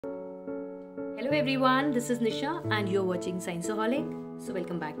Hello everyone, this is Nisha and you're watching ScienceOholic. So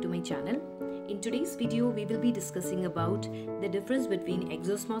welcome back to my channel. In today's video, we will be discussing about the difference between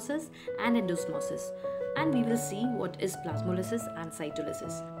exosmosis and endosmosis, and we will see what is plasmolysis and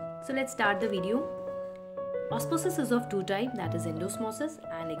cytolysis. So let's start the video. Osmosis is of two types, that is endosmosis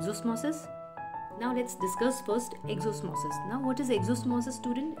and exosmosis. Now let's discuss first exosmosis. Now what is exosmosis,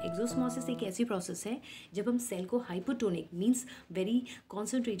 student? Exosmosis एक ऐसी process है जब हम cell को hypotonic means very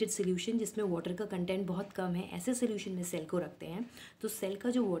concentrated solution जिसमें water का content बहुत कम है, ऐसे सोल्यूशन में सेल को रखते हैं तो सेल का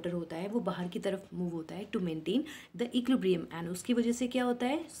जो वाटर होता है वो बाहर की तरफ मूव होता है to maintain the equilibrium, and उसकी वजह से क्या होता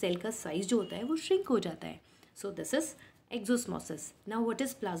है, सेल का साइज जो होता है वो श्रिंक हो जाता है. So this is exosmosis. Now what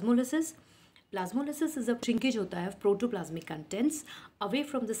is plasmolysis? Plasmolysis is a shrinkage होता है protoplasmic contents away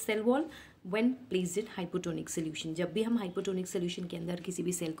from the cell wall when placed in hypotonic solution. जब भी हम हाइपोटोनिक सोल्यूशन के अंदर किसी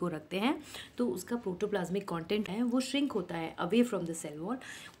भी सेल को रखते हैं तो उसका प्रोटोप्लाज्मिक कंटेंट है वो श्रिंक होता है away from the cell wall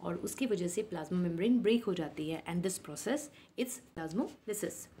और उसकी वजह से प्लाज्मा मेम्ब्रेन ब्रेक हो जाती है, and this process it's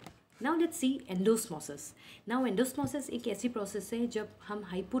plasmolysis. Now let's see endosmosis. Now endosmosis एक ऐसी प्रोसेस है जब हम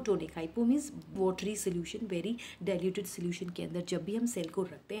hypotonic, hypo means watery solution, very diluted solution के अंदर जब भी हम सेल को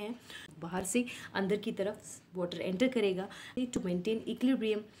रखते हैं बाहर से अंदर की तरफ वाटर एंटर करेगा to maintain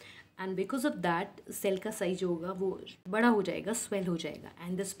equilibrium, and because of that cell का साइज होगा वो बड़ा हो जाएगा, स्वेल हो जाएगा,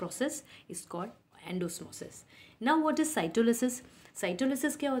 and this process is called endosmosis. Now what is cytolysis?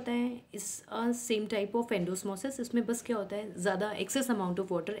 Cytolysis क्या होता है? इस सेम टाइप ऑफ एंडोस्मोसिस. इसमें बस क्या होता है, ज़्यादा excess amount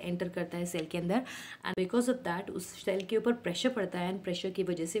of water enter करता है सेल के अंदर, एंड बिकॉज ऑफ दैट उस सेल के ऊपर प्रेशर पड़ता है, एंड प्रेशर की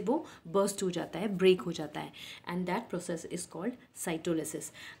वजह से वो बर्स्ट हो जाता है, ब्रेक हो जाता है, and that process is called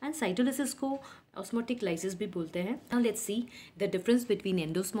cytolysis. And cytolysis को ऑस्मोटिक लाइसिस भी बोलते हैं. Now let's see the difference between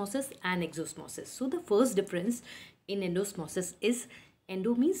endosmosis and exosmosis. So the first difference in endosmosis is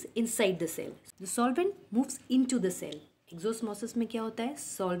endo means inside the cell. The solvent moves into the cell. Exosmosis में क्या होता है,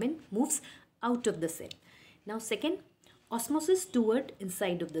 solvent moves out of the cell. Now second, osmosis toward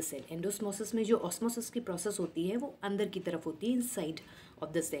inside of the cell. Endosmosis में जो osmosis की process होती है वो अंदर की तरफ होती है, inside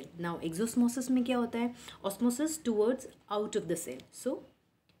of the cell. Now exosmosis में क्या होता है, osmosis towards out of the cell. So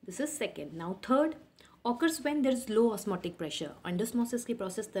this is second. Now third, occurs when there is low osmotic pressure. Endosmosis की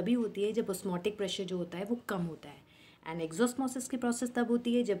process तभी होती है जब osmotic pressure जो होता है वो कम होता है, एंड एक्सोस्मोसिस की प्रोसेस तब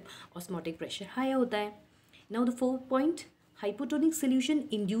होती है जब ऑस्मोटिक प्रेशर हाई होता है. Now the fourth point, hypotonic solution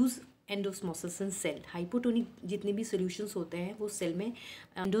induce endosmosis in cell. Hypotonic जितने भी सोल्यूशंस होते हैं वो सेल में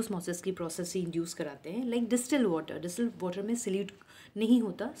एंडोस्मोसिस की प्रोसेस ही इंड्यूस कराते हैं, लाइक डिस्टिल वाटर में सोल्यूट नहीं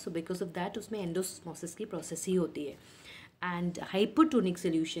होता, सो बिकॉज ऑफ दैट उसमें एंडोस्मोसिस की प्रोसेस ही होती है. And hypotonic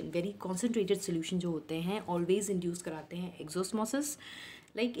solution, very concentrated solution जो होते हैं ऑलवेज इंड्यूस कराते हैं exosmosis.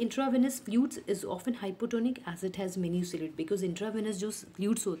 Like intravenous fluids is often hypotonic as it has many solute, because intravenous जो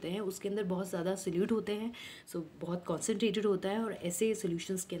fluids होते हैं उसके अंदर बहुत ज़्यादा solute होते हैं, so बहुत concentrated होता है, और ऐसे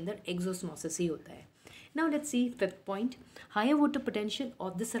solutions के अंदर exosmosis ही होता है. Now let's see fifth point, higher water potential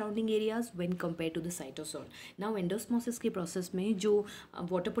of the surrounding areas when compared to the cytosol. Now endosmosis के process में जो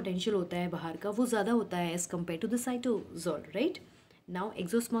water potential होता है बाहर का वो ज़्यादा होता है as compared to the cytosol, right? Now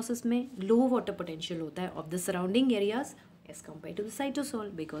exosmosis में low water potential होता है of the surrounding areas as compared to the cytosol,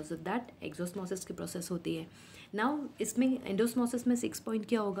 because of that exosmosis की प्रोसेस होती है. नाउ इसमें एंडोस्मोसिस में 6 पॉइंट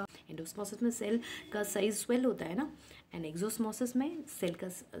क्या होगा, एंडोस्मोसिस में सेल का साइज स्वेल होता है ना, एंड एक्सोस्मोसिस में सेल का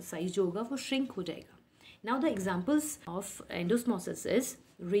साइज जो होगा वो श्रिंक हो जाएगा. Now the examples of endosmosis is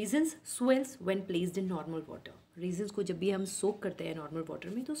resins swells when placed in normal water. Resins को जब भी हम सोक करते हैं नॉर्मल वाटर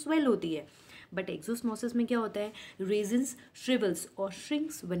में तो स्वेल होती है, बट एक्सोस्मोसिस में क्या होता है, रेजिन्स श्रिवल्स और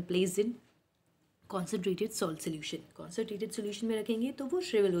shrinks when placed in concentrated salt solution. Concentrated solution में रखेंगे तो वो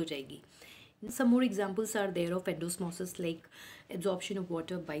श्रिवल हो जाएगी. सम more examples are there of endosmosis, like absorption of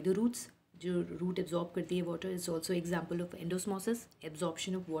water by the roots. जो रूट एब्जॉर्ब करती है water is also example of endosmosis.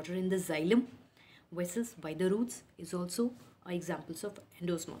 Absorption of water in the xylem vessels by the roots is also examples of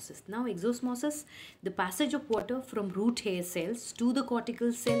endosmosis. Now exosmosis, the passage of water from root hair cells to the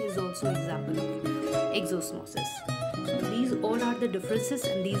cortical cell is also example of exosmosis. So these all are the differences,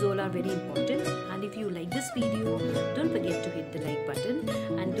 and these all are very important. And if you like this video, don't forget to hit the like button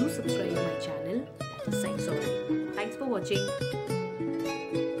and do subscribe my channel, that is ScienceOholic. Thanks for watching.